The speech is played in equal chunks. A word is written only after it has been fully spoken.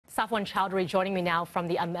Safwan Choudhry joining me now from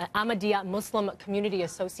the Ahmadiyya Muslim Community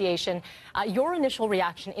Association. Your initial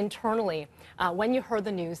reaction internally when you heard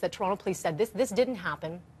the news that Toronto Police said this didn't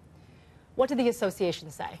happen, what did the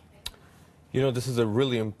association say? You know, this is a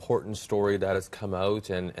really important story that has come out,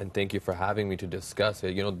 and thank you for having me to discuss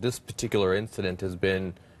it. You know, this particular incident has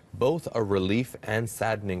been both a relief and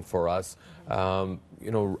saddening for us.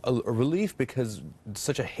 You know, a relief because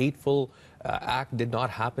such a hateful act did not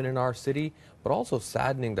happen in our city, but also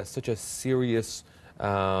saddening that such a serious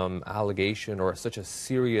allegation or such a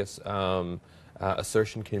serious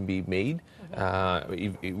assertion can be made,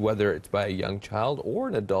 whether it's by a young child or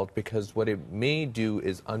an adult, because what it may do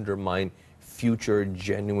is undermine future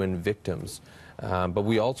genuine victims. But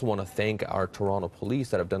we also want to thank our Toronto police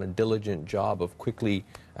that have done a diligent job of quickly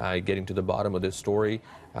getting to the bottom of this story.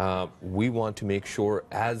 We want to make sure,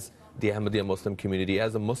 as the Ahmadiyya Muslim community,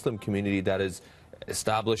 as a Muslim community that is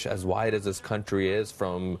established as wide as this country is,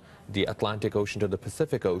 from the Atlantic Ocean to the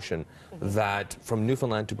Pacific Ocean, that from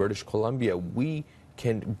Newfoundland to British Columbia, we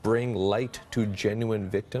can bring light to genuine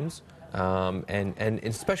victims. And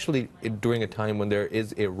especially during a time when there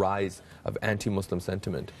is a rise of anti-Muslim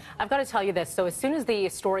sentiment. I've got to tell you this. So as soon as the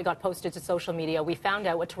story got posted to social media, we found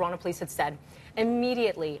out what Toronto Police had said.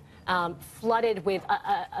 Immediately flooded with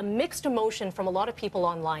a mixed emotion from a lot of people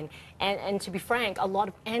online. And to be frank, a lot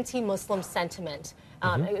of anti-Muslim sentiment.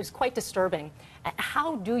 It was quite disturbing.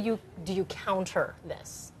 How do you counter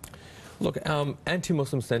this? Look,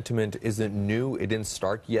 anti-Muslim sentiment isn't new. It didn't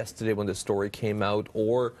start yesterday when the story came out,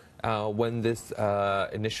 or when this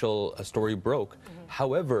initial story broke.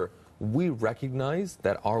 However, we recognize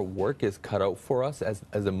that our work is cut out for us as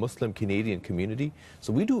a Muslim Canadian community.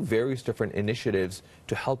 So we do various different initiatives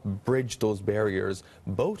to help bridge those barriers,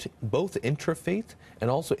 both interfaith and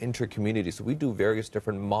also inter-community. So we do various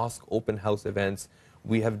different mosque open house events.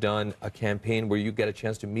 We have done a campaign where you get a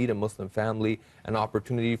chance to meet a Muslim family, an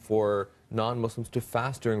opportunity for non-Muslims to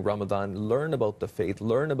fast during Ramadan, learn about the faith,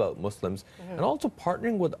 learn about Muslims, and also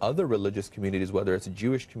partnering with other religious communities, whether it's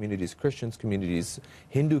Jewish communities, Christian communities,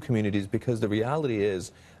 Hindu communities, because the reality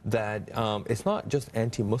is that it's not just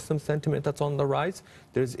anti-Muslim sentiment that's on the rise.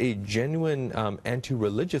 There's a genuine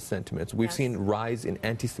anti-religious sentiment. We've seen rise in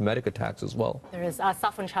anti-Semitic attacks as well. There is.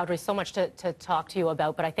 Safwan Choudhry, so much to talk to you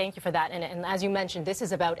about, but I thank you for that. And as you mentioned, this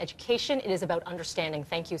is about education. It is about understanding.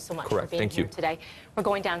 Thank you so much for being here today. We're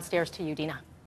going downstairs to you, Dina.